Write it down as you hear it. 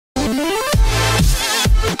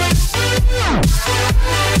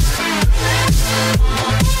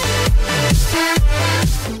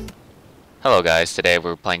Hello guys, today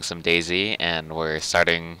we're playing some DayZ and we're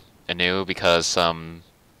starting anew because some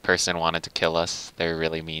person wanted to kill us. They're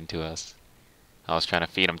really mean to us. I was trying to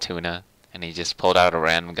feed him tuna and he just pulled out a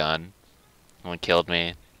random gun and killed me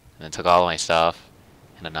and then took all my stuff,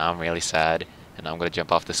 and then now I'm really sad and I'm gonna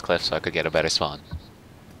jump off this cliff so I could get a better spawn.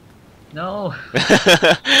 No.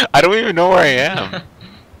 I don't even know where I am.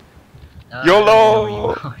 I YOLO! don't know where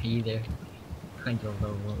you are either.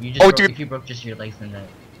 YOLO. You just Oh, broke, dude. if you broke just your legs, then that.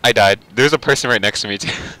 I died. There's a person right next to me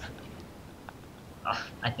too.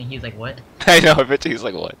 I think he's like, what? I know, I bet you he's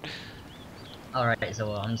like, what? Alright,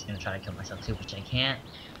 so I'm just gonna try to kill myself too, which I can't.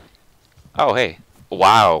 Oh, hey.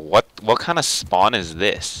 Wow, what kind of spawn is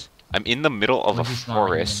this? I'm in the middle of a Where'd you spawn?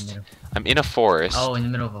 Like, in the forest. middle? I'm in a forest. Oh, in the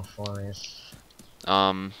middle of a forest.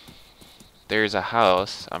 There's a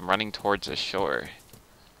house. I'm running towards the shore.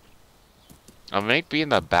 I might be in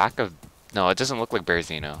the back of... No, it doesn't look like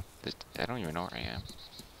Bearzino. I don't even know where I am.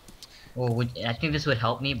 Well, I think this would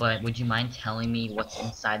help me, but would you mind telling me what's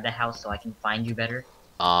inside the house so I can find you better?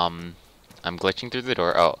 I'm glitching through the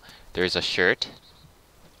door. Oh, there's a shirt.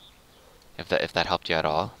 If that helped you at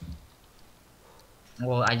all.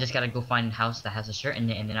 Well, I just gotta go find a house that has a shirt, and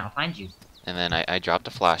then I'll find you. And then I dropped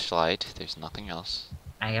a flashlight. There's nothing else.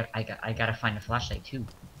 I gotta find a flashlight too.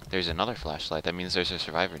 There's another flashlight. That means there's a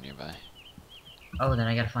survivor nearby. Oh, then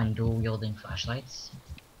I gotta find dual wielding flashlights.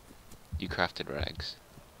 You crafted rags.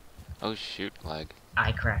 Oh shoot, lag.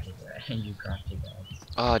 I crafted that, and you crafted that.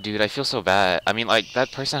 Oh dude, I feel so bad. I mean, like,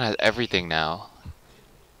 that person has everything now.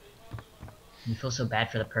 You feel so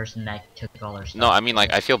bad for the person that took all our stuff. No, I mean,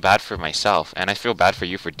 like, I feel bad for myself, and I feel bad for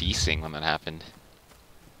you for DCing when that happened.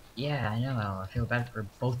 Yeah, I know. I feel bad for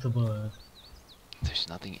both of us. There's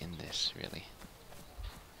nothing in this, really.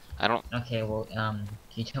 I don't... Okay, well, can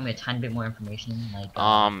you tell me a tiny bit more information? Like,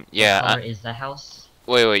 yeah, what color is the house?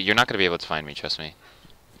 Wait, you're not gonna be able to find me, trust me.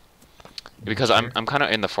 Because Sure. I'm kind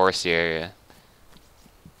of in the foresty area.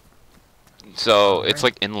 So, Alright. it's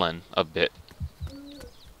like inland, a bit.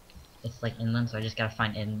 It's like inland, so I just gotta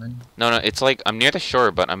find inland. No, it's like, I'm near the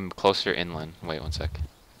shore, but I'm closer inland. Wait, one sec.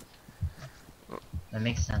 That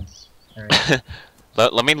makes sense. Alright.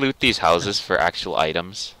 Let me loot these houses for actual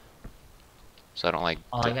items. So I don't like...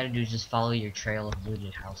 All I gotta do is just follow your trail of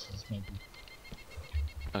looted houses, maybe.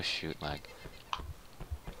 Oh shoot, lag.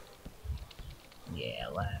 Yeah,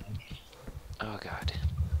 lag. Oh god.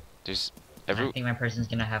 There's... I think my person's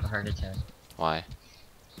gonna have a heart attack. Why?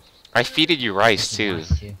 I feeded you rice too.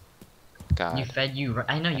 Wants to. You God. fed you.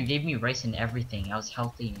 I know you gave me rice and everything. I was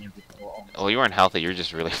healthy and everything. Well, Oh, you weren't healthy. You're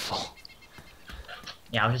just really full.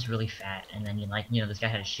 yeah, I was just really fat, and then this guy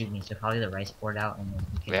had to shoot me, so probably the rice poured out, and then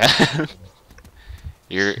he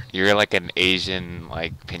Yeah. You're like an Asian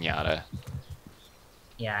like piñata.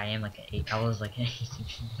 Yeah, I am like I was like an Asian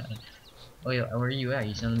piñata. Oh, yeah, where are you at?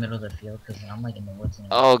 You still in the middle of the field? Cause I'm like in the woods.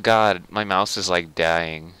 Oh god, my mouse is like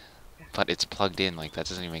dying, but it's plugged in. Like that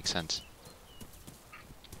doesn't even make sense.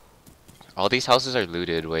 All these houses are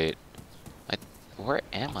looted. Wait, where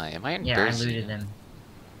am I? Am I in? Yeah, Bearzino? I looted them.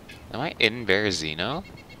 Am I in Bearzino?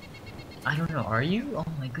 I don't know. Are you? Oh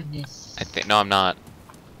my goodness. I think no, I'm not.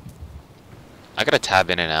 I gotta tab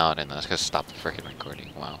in and out, and that's gonna stop the freaking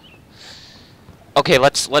recording. Wow. Okay,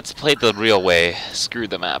 let's play the real way. Screw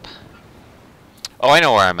the map. Oh, I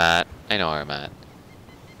know where I'm at.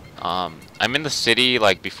 I'm in the city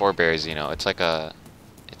like before Bearzino. It's like a,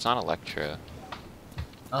 it's not Electra.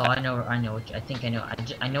 Oh, I know. I know. I think I know.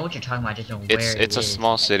 I know what you're talking about. I just don't know where It's a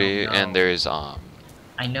small city, and there's I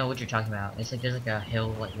know what you're talking about. It's like there's like a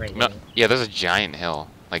hill like right no, there. yeah, there's a giant hill,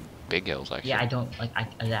 like big hills actually. Yeah, I don't like.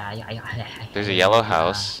 There's a yellow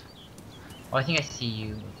house. Oh, I think I see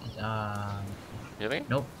you. Really?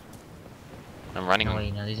 Nope. I'm running. No,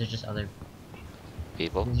 wait, no. These are just other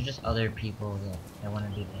people. These are just other people that want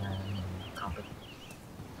to do the competition.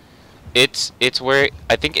 It's where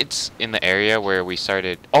I think it's in the area where we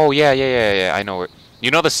started. Oh yeah. I know where.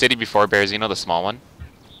 You know the city before Bearzino, the small one.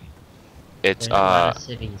 It's There's a lot of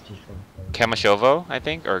cities before. Kamashovo, I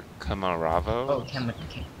think, or Kamaravo. Oh,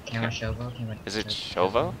 Kamashovo. Is it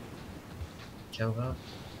Shovo? Shovo.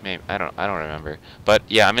 Maybe I don't remember. But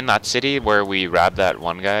yeah, I'm in that city where we robbed that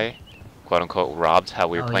one guy, quote unquote robbed. How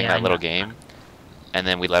we were playing that little game, and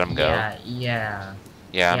then we let him go. Yeah.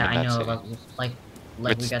 Yeah, I'm in I that know. city.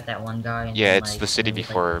 Like we got that one guy. And Yeah, then, it's like, the city and we,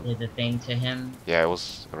 before. Like, did the thing to him. Yeah, it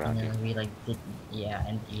was around And here. then we like did.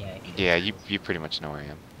 Yeah. Yeah, you pretty much know where I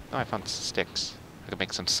am. Oh, I found sticks. I could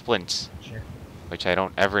make some splints, Sure. which I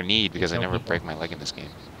don't ever need because I kill never people. break my leg in this game.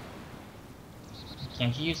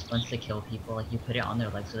 Can't you use splints to kill people? Like you put it on their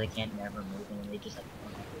legs so they can't never move, and then they just like.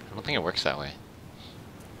 I don't think it works that way.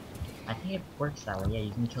 I think it works that way. Yeah,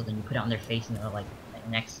 you can kill them. You put it on their face and their like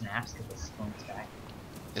neck snaps because it's going back.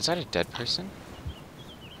 Is that a dead person?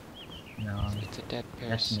 No, It's a dead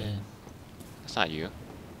that's me. person. That's not you.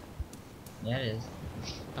 Yeah, it is.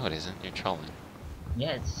 No, it isn't. You're trolling.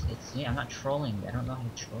 Yeah, it's me. I'm not trolling. I don't know how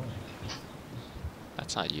to troll.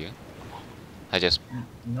 That's not you. I just.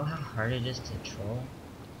 You know how hard it is to troll?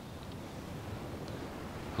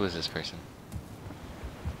 Who is this person?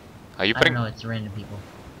 Are you I putting? don't know. It's random people.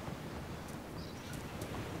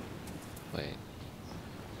 Wait.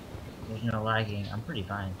 There's no lagging. I'm pretty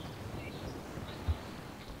fine.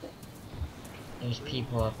 There's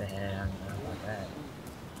people up ahead. I don't know about that.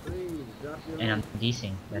 Please, drop your And I'm loot.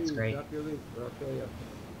 decing. That's Please, great. Drop your loot, or I'll kill you.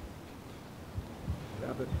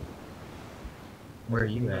 Drop it. Where are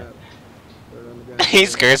you at? Put it on the ground.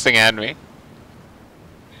 He's cursing at me.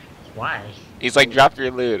 Why? He's like, drop your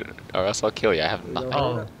loot, or else I'll kill you. I have There you nothing. go.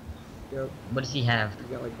 Oh. Go. What does he have?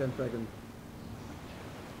 You got like 10 seconds.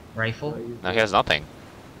 Rifle? No, he has nothing.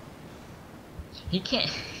 He can't.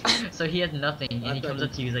 So he has nothing, and he comes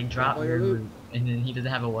up to you. He's like, Drop drop all your your loot. loot, and then he doesn't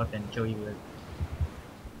have a weapon to kill you with.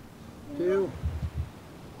 2.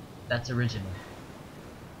 That's original.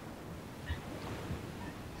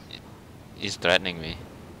 He's threatening me.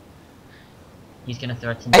 He's gonna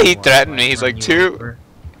threaten Hey, you. he threatened me. He's run like, you 2. over.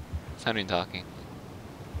 It's not even talking.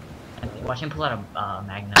 Watch him pull out a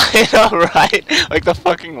magnum. I know, right? Like the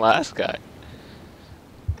fucking last guy.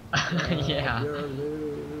 Yeah. Your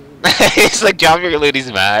loot. He's like, drop your loot.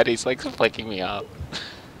 He's mad. He's like flicking me off.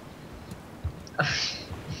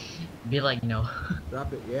 Be like, no.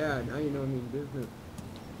 Drop it. Yeah, now you know I mean business.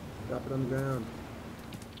 Drop it on the ground.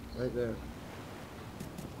 Right there.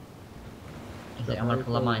 He's like, I'm gonna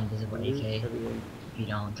pull out my invisible AK. If Everything. you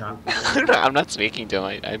don't drop. I'm not speaking to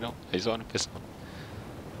him. I know. I just want to piss him off.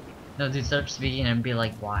 No, dude, start speaking and be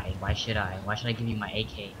like, why? Why should I? Why should I give you my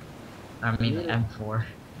AK? I mean, the M4.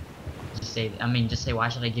 Just say, why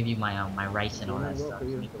should I give you my my rice and all that stuff?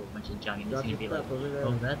 Just make a bunch of junk, and he's Drop gonna your be like, stuff over there.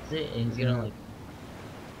 oh, that's it, and he's gonna like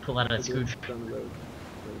pull out a Put it screwdriver. down the road.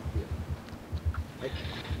 Right here. Right.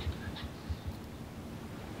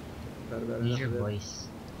 Is that about Use enough your of this? voice.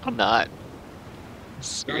 I'm not.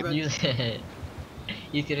 Drop it. Use it.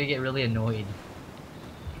 He's gonna get really annoyed.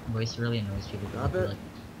 Voice really annoys people. Drop Be it. like,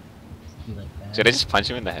 be like that. Should I just punch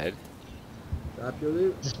him in the head? Drop your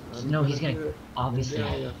loot. Just, I'm no, he's do gonna it. obviously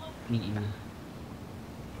Yeah. beat you.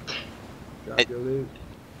 Drop your loot.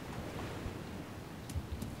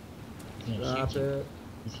 He's gonna Drop shoot you. it.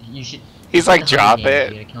 You should. He's play like, the hunting drop game, it.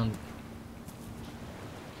 you gotta kill him.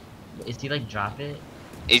 Is he like, drop it?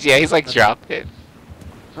 Yeah, he's like, drop it.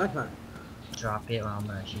 High five. Drop it or I'm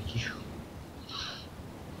gonna shoot you.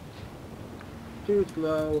 Too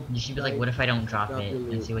slow. You should be like, Right. what if I don't drop Drop it? your And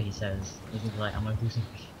loot. see what he says. He's gonna be like, I'm gonna do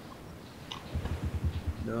something.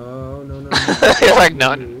 No, no, no. You're like,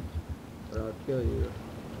 no. Or I'll kill you.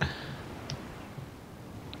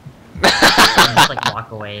 And just like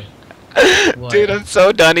walk away. What? Dude, I'm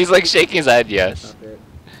so done. He's like shaking his head, yes. Stop it.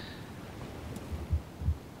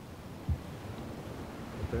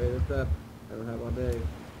 Okay, what's up? I don't have all day.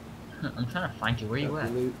 I'm trying to find you. Where you Drop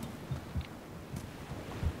at? your loot.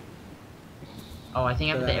 Oh, I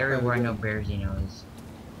think I'm at the Shut up, area where I know again. Berezino is.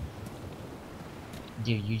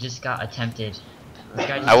 Dude, you just got attempted. This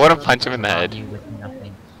guy I wouldn't just punch him in the robbed head. you with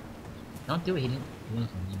nothing. Don't do it. He didn't do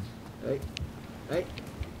anything. Hey. Hey.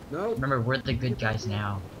 No. Remember, we're the good guys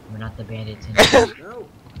now. We're not the bandits anymore. No.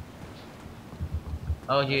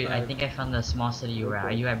 Oh, dude, I think I found the small city you were at.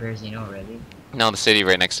 Are you at Berezino already? No, the city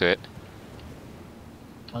right next to it.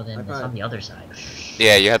 Oh, then High it's five. on the other side.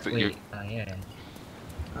 Yeah, you have to. Wait, yeah.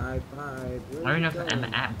 High five. I don't know if I'm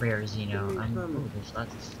at Berezino. Give me I'm. some. Oh, there's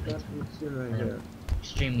lots of Got space. some skin right I'm here.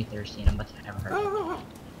 extremely thirsty and I'm about to have a heart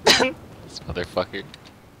attack. Oh! This motherfucker.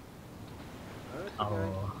 Alright,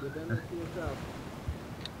 Oh. okay. Get them to yourself.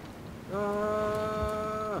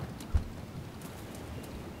 Ah!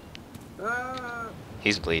 Ah!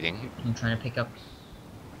 He's bleeding. I'm trying to pick up.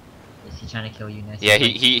 Is he trying to kill you next? Yeah,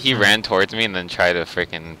 he ran towards me and then tried to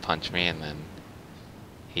freaking punch me and then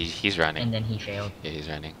he's running. And then he failed. Yeah, he's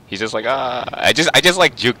running. He's just like, ah. I just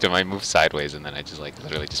like juked him. I moved sideways and then I just like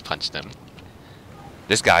literally just punched him.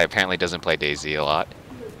 This guy apparently doesn't play DayZ a lot.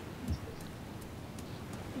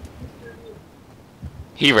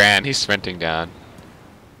 He ran. He's sprinting down.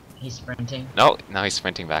 He's sprinting. No, now he's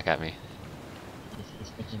sprinting back at me. He's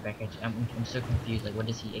sprinting back at you. I'm so confused. Like, what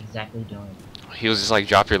is he exactly doing? He was just like,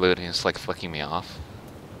 drop your loot, and he was like flicking me off.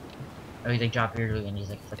 Oh, he's like, drop your loot, and he's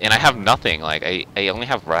like. flicking And I it have off. nothing. Like I only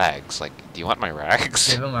have rags. Like, do you want my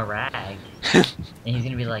rags? Give him a rag, and he's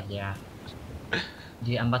gonna be like, yeah.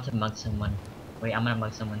 Dude, I'm about to mug someone. Wait, I'm gonna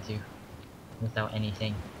mug someone too. Without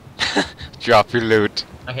anything. Drop your loot.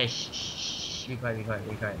 Okay, shh. Be quiet, be quiet,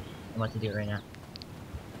 be quiet. I'm about to do it right now.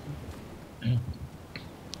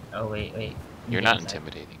 Oh, wait. You're Get not inside.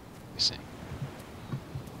 intimidating. You're saying.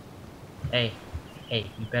 Hey,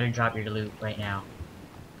 you better drop your loot right now.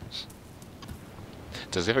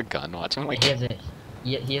 Does he have a gun? Watch him like. He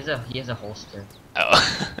has a holster.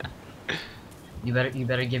 Oh. You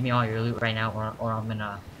better give me all your loot right now, or I'm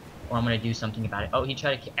gonna do something about it. Oh, he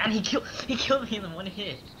tried to kill, and he killed me in one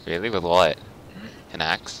hit. Really? With what? An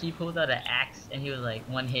axe? He pulled out an axe, and he was like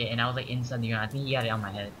one hit, and I was like inside the ground. I think he had it on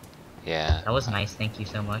my head. Yeah. That was nice. Thank you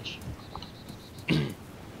so much. I'm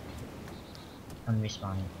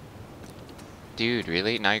respawning. Dude,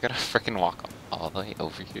 really? Now you gotta freaking walk all the way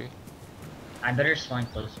over here? I better spawn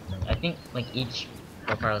closer. I think like each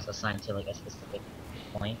profile is assigned to like a specific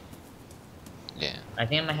point. Yeah. I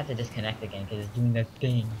think I might have to disconnect again because it's doing that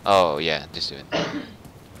thing. Oh, yeah, just do it.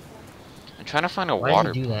 I'm trying to find a Why water.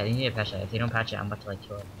 does he do that? They need to patch it. If they don't patch it, I'm about to like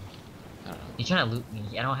kill it. I don't know. He's trying to loot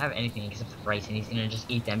me. I don't have anything except for rice, and he's gonna just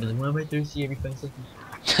eat that and be like, "Why am I thirsty every 5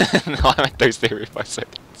 seconds?" No, I'm thirsty every 5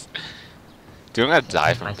 seconds. Dude, I'm gonna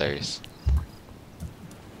die from 5 seconds. thirst.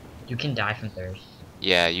 You can die from thirst.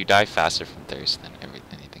 Yeah, you die faster from thirst than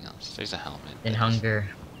anything else. There's a helmet. Then hunger.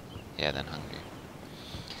 Yeah, then hunger.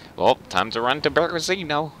 Well, time to run to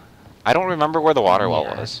Bergazino. I don't remember where the water well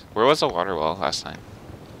Yeah. was. Where was the water well last time?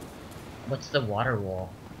 What's the water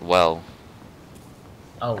wall? Well,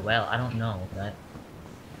 Oh well, I don't know. But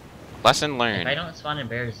lesson if I learned. don't spawn in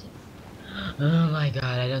bears. Oh my god,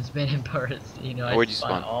 I don't spawn in bears. You know, I Where'd you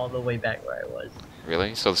spawned spawn? all the way back where I was.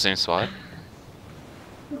 Really? So the same spot?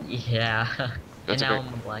 Yeah. Go And to now Ber-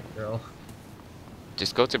 I'm a black girl.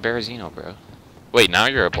 Just go to Bergazino, bro. Wait, now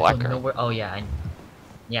you're a black Oh, no, girl. oh yeah, I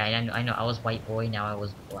know. I was white boy. Now I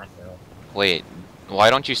was black girl. Wait, why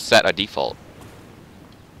don't you set a default?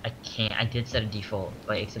 I can't. I did set a default,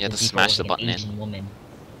 but except You have the to default smash was the like button an in. Asian woman.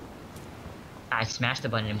 I smashed the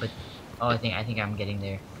button, but oh, I think I'm getting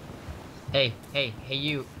there. Hey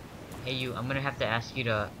you, I'm gonna have to ask you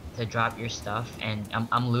to drop your stuff, and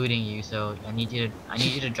I'm looting you, so I need you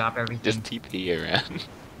to drop everything. Just TP around.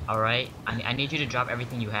 All right, I need you to drop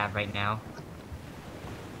everything you have right now.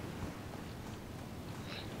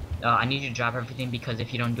 I need you to drop everything because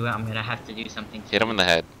if you don't do it, I'm gonna have to do something. Hit him in the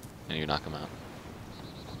head, and you knock him out.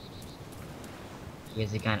 He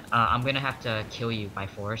has a gun. I'm gonna have to kill you by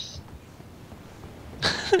force.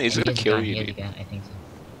 He's And gonna he has a kill gun, you, He has a dude. gun, I think so.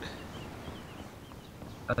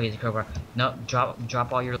 Oh, he has a crowbar. No,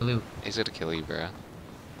 drop all your loot. He's gonna kill you, bro.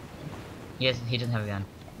 He doesn't have a gun.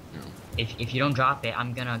 No. If you don't drop it,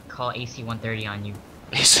 I'm gonna call AC-130 on you.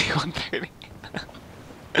 AC 130.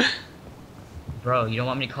 Bro, you don't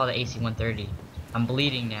want me to call the AC-130. I'm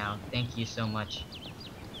bleeding now. Thank you so much.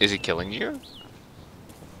 Is he killing you?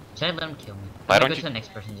 Should I let him kill me? Why I'm gonna don't go you- to the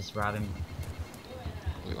next person, just rob him.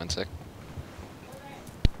 Wait 1 sec.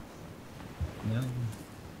 No.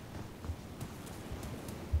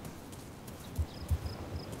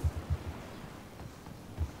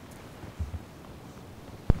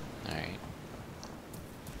 Alright.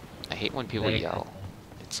 I hate when people Better yell.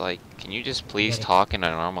 cut It's like, can you just please Better- talk in a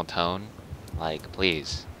normal tone? Like,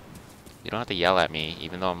 please. You don't have to yell at me,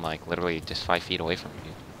 even though I'm like literally just 5 feet away from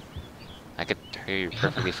you. I could hear you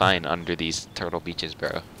perfectly fine under these turtle beaches,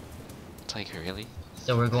 bro. It's like, really? that.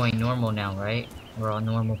 So we're going normal now, right? We're on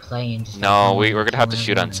normal playing. Just No, like we're gonna have to killing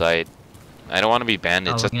shoot on everyone. sight. I don't want to be Oh,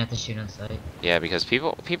 bandits. we're gonna have to shoot on sight. Yeah, because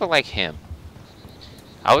people like him.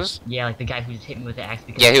 I was Yeah, like the guy who just hit me with the axe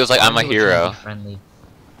because Yeah, he was like, I "I'm a knew we were trying to hero." be friendly.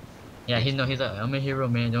 Yeah, he's like, I'm a hero,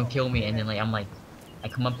 man. Don't kill me. And then like I'm like, I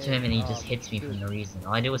come up to him and he just hits me for no reason.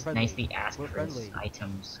 All I did was Friendly. nicely ask We're for his friendly.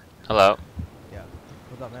 items. hello. Yeah.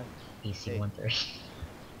 What's up, man? AC-130.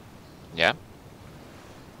 Yeah.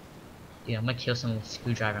 Dude, I'm gonna kill someone with a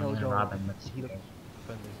screwdriver. I'm No, gonna don't. rob him with a He screwdriver. looks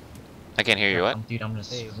friendly. I can't hear you. What? Dude, I'm gonna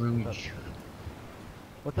Hey, Scrooge. what's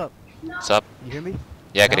What's up? What's up? You hear me?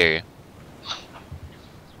 Yeah, I can Yeah. hear you.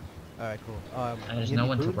 Alright, cool. There's you no need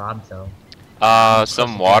one to food? rob though. Some close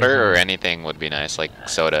to water or Jersey. anything would be nice, like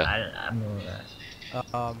soda. I'm over that.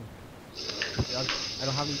 I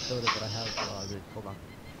don't have any soda, but I have, wait, hold on.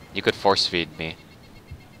 You could force feed me.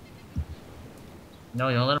 No,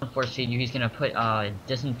 don't let him force feed you. He's gonna put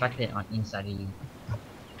disinfectant on inside of you.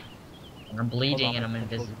 And I'm bleeding and I'm my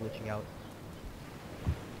invisible. controls are glitching out.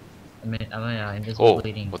 I'm invisible Oh,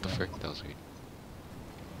 bleeding. what the so- frick? That was weird.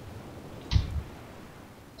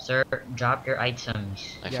 Sir, drop your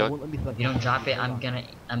items. I Yeah, feel it won't let me select If you don't my drop it, hold I'm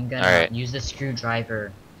on. gonna Alright. use the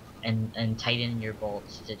screwdriver and tighten your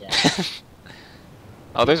bolts to death.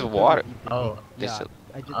 Oh, there's It's water. deep, Oh. There's Yeah, a-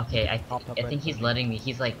 I just Okay, I popped up I right think he's in front of me. letting me.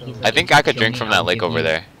 He's like I if think you I could kill drink me, from I'll that lake give over you-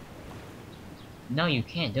 there. No, you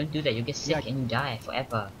can't. Don't do that. You'll get sick Yeah. and you die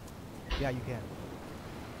forever. Yeah, you can.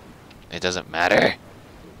 It doesn't matter.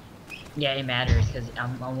 Yeah, it matters because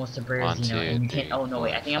I'm almost a bird, 1, you know, 2, and you 3, can't. Oh no, 4,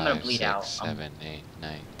 wait. I think I'm gonna 5, bleed 6, out. 7, 8,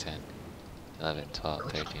 9, 10, 11,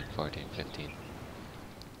 12, 13, 14, 15.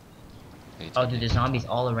 Oh, dude, there's zombies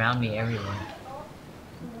all around me everywhere.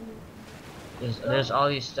 There's all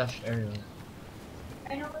these stuff everywhere.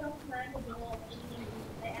 Hey man,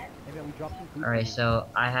 we dropped some food. All right, so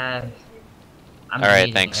I'm Alright,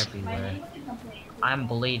 bleeding thanks. everywhere. I'm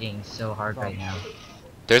bleeding so hard right now.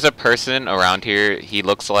 There's a person around here. He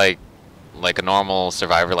looks like a normal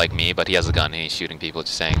survivor like me, but he has a gun and he's shooting people.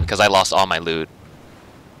 Just saying, because I lost all my loot.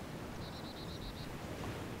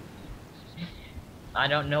 I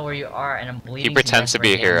don't know where you are, and I'm bleeding. He pretends to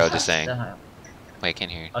be a death right hero. now. Just saying. Wait, I can't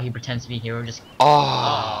hear. Oh, he pretends to be a hero. Just. Oh.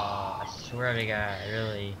 Oh, I swear to God,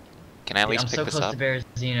 really. Can I at Dude, least I'm pick so this close up? to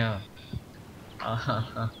Berezino.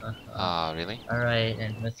 Oh, really? Alright,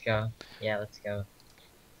 then let's go. Yeah, let's go.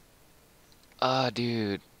 Oh,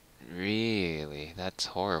 dude. Really? That's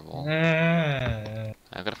horrible. Alright.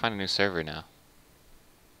 I've got to find a new server now.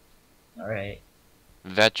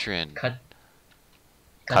 Veteran. Cut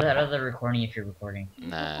Cut. that out of the recording if you're recording.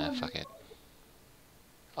 Nah, fuck it.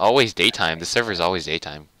 Always daytime. The server's always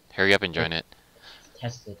daytime. Hurry up and join it.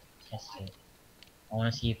 Test it. Test it. I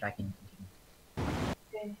want to see if I can.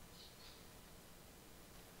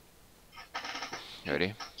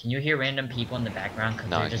 Ready? Can you hear random people in the background? Because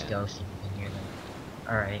No, they're I just can't. ghosts if you can hear them.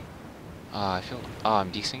 Alright. I feel. Oh,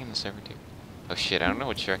 I'm desync in the server too. Oh shit, I don't know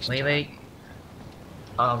which direction. Wait.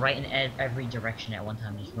 Right in every direction at one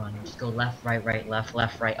time. Just run. Just go left, right, left,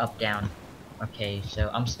 right, up, down. Okay,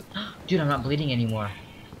 so dude, I'm not bleeding anymore.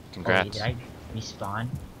 Congrats. Oh, wait, did I respawn?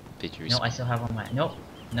 Did you No, respawn? I still have all my. Nope,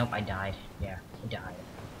 I died. Yeah, I died.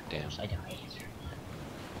 Damn. I died.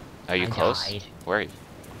 Are you I close? died. Where are you?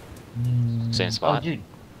 Same Oh, spot? dude.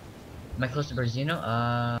 Am I close to Berzino?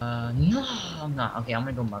 No, I'm not. Okay, I'm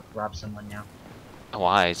gonna go rob someone now.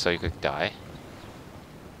 Why? So you could die?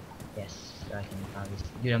 Yes, so I can probably.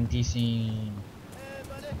 Dude, I'm DCing.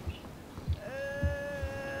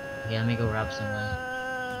 Okay, let me go rob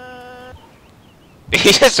someone.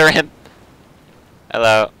 He just ran.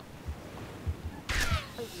 Hello.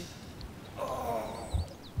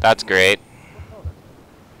 That's great.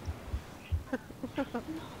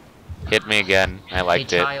 Hit me again. I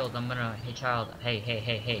liked Hey it. child, Hey child.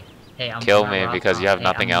 Hey. I'm Kill gonna me rob because you have hey,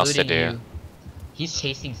 nothing I'm else to looting do. you. He's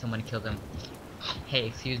chasing someone. Kill them. Hey,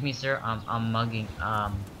 excuse me, sir. I'm mugging.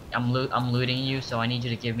 I'm looting you. So I need you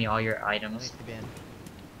to give me all your items,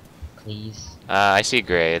 please. I see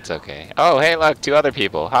gray. It's okay. Oh, hey, look, 2 other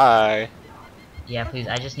people. Hi. Yeah, please.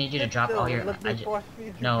 I just need you to drop all your.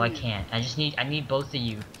 No, I can't. I need both of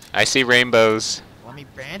you. I see rainbows. Let me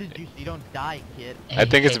bandage you so you don't die, kid. I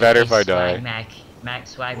think it's better if I die.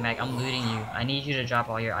 Swag Mac, I'm looting you. I need you to drop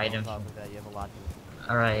all your items. Top of that, you have a lot to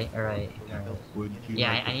Alright. Would you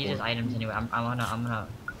Yeah, like I need to his force items me? anyway. I'm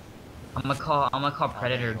gonna call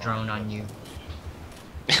Predator drone on you.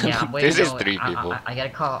 Yeah, wait, This is no, 3 people. I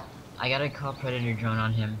gotta call Predator drone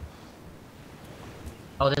on him.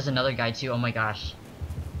 Oh, there's another guy too. Oh my gosh.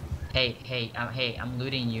 Hey, I'm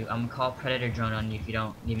looting you. I'm gonna call Predator drone on you if you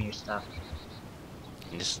don't give me your stuff.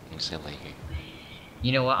 I'm just gonna lay here.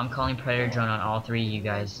 You know what? I'm calling Predator drone on all 3 of you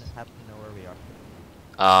guys. just happen to know where we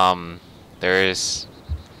are. There's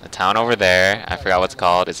a town over there. I forgot what's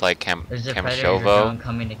called. It's like There's a Predator drone Kamshovo.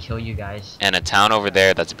 coming to kill you guys. And a town over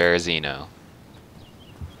there that's Berezino.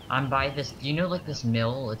 I'm by this. You know, like this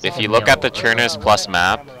mill. It's If like you a look at the mill. Chernus Plus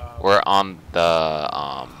map, we're on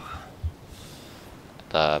the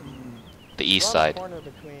east side. Corner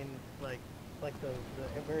between like the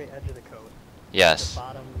very edge of the coast. Yes.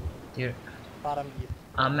 Dude, Bottom east.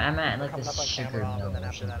 I'm at like Coming this up on sugar camera, mill and then or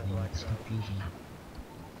after that something. is It's Electro. confusing.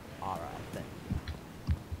 Alright, then.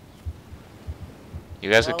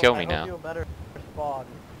 You guys could kill me I now. hope you a better spawn,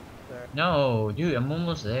 sir. No, dude, I'm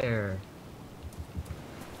almost there.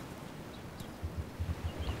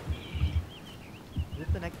 Is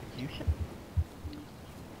this an execution?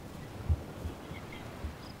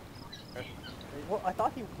 Well, I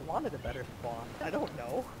thought he wanted a better spawn. I don't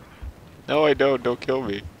know. No, I don't. Don't kill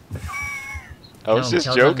me. I was No, just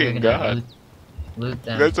tell them joking, you're gonna God. Loot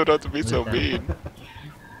them. You guys don't have to be Loot so them. mean.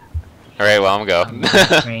 Alright, well, I'm I'm going.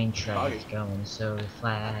 train tracks going so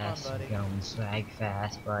fast, buddy. going swag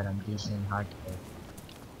fast, but I'm decent hardcore.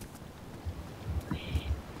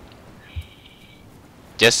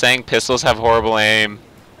 Just saying pistols have horrible aim.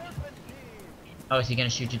 Oh, is he gonna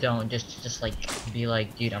shoot you? Don't just like be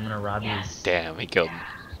like, dude, I'm gonna rob you. Damn, he killed me.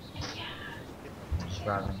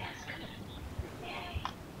 Robin.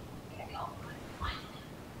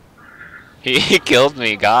 He killed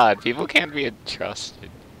me. God, people can't be trusted.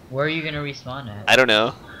 Where are you gonna respawn at? I don't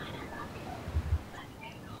know.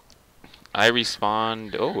 I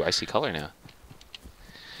respawned. Oh, I see color now.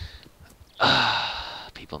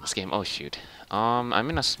 People in this game. Oh shoot. I'm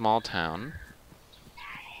in a small town.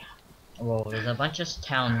 Well, there's a bunch of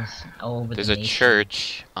towns all over There's the a nation.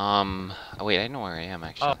 church. Oh, wait, I know where I am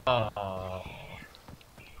actually. Oh.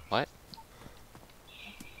 What?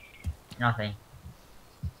 Nothing.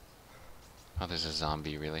 Oh, there's a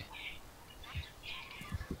zombie, really?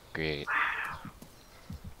 Great.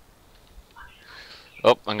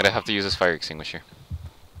 Oh, I'm gonna have to use this fire extinguisher.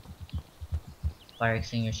 Fire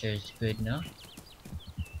extinguisher is good, no?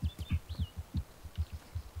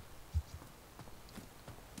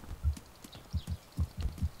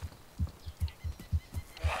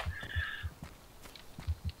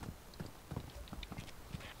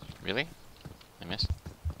 Really? I missed.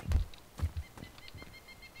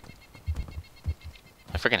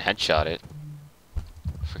 I freaking headshot it.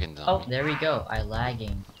 Freaking Oh, zombie. there we go. I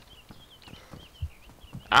lagging.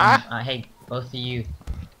 Ah! Hey, both of you.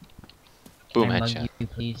 Boom, Can I headshot. mug you,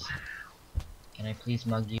 please? Can I please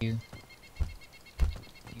mug you?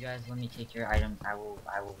 You guys let me take your item. I will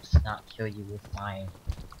not kill you with my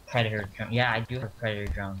predator drone. Yeah, I do have a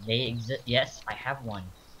predator drone. They exist. Yes, I have one.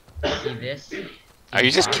 See this? Are you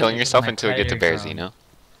just This killing is yourself my until you get to predator Bearsy, drone.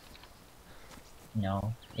 no?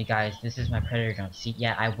 No. Hey guys, this is my predator drone. See,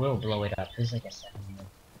 yeah, I will blow it up. This is like a 7 minute.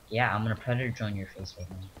 Yeah, I'm gonna predator drone your face right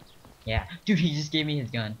now. Yeah. Dude, he just gave me his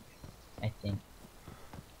gun. I think.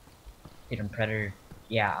 Hit him predator.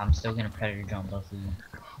 Yeah, I'm still gonna predator drone both of you.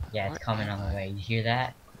 Yeah, it's What? coming on the way. You hear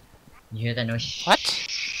that? You hear that noise? Shh. What?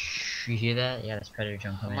 You hear that? Yeah, that's predator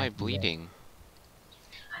drone How coming am I after you guys. bleeding?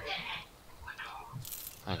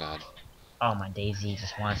 Oh god. Oh, my DayZ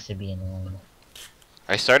just wants to be annoying.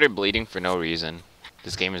 I started bleeding for no reason.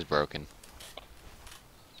 This game is broken.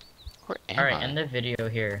 Where am Alright, I? end the video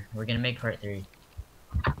here. We're gonna make part 3.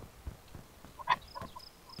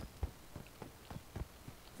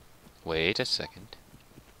 Wait a second.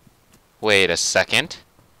 Wait a second.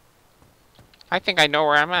 I think I know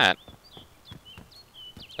where I'm at.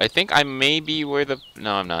 I think I may be where the...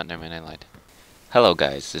 No, I'm not. Never mind, I lied. Hello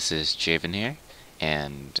guys, this is Javen here.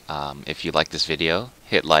 And if you like this video,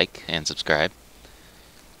 hit like and subscribe.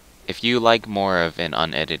 If you like more of an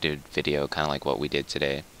unedited video, kind of like what we did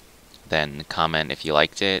today, then comment if you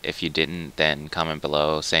liked it. If you didn't, then comment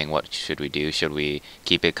below saying what should we do. Should we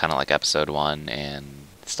keep it kind of like episode 1 and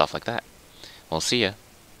stuff like that. We'll see ya.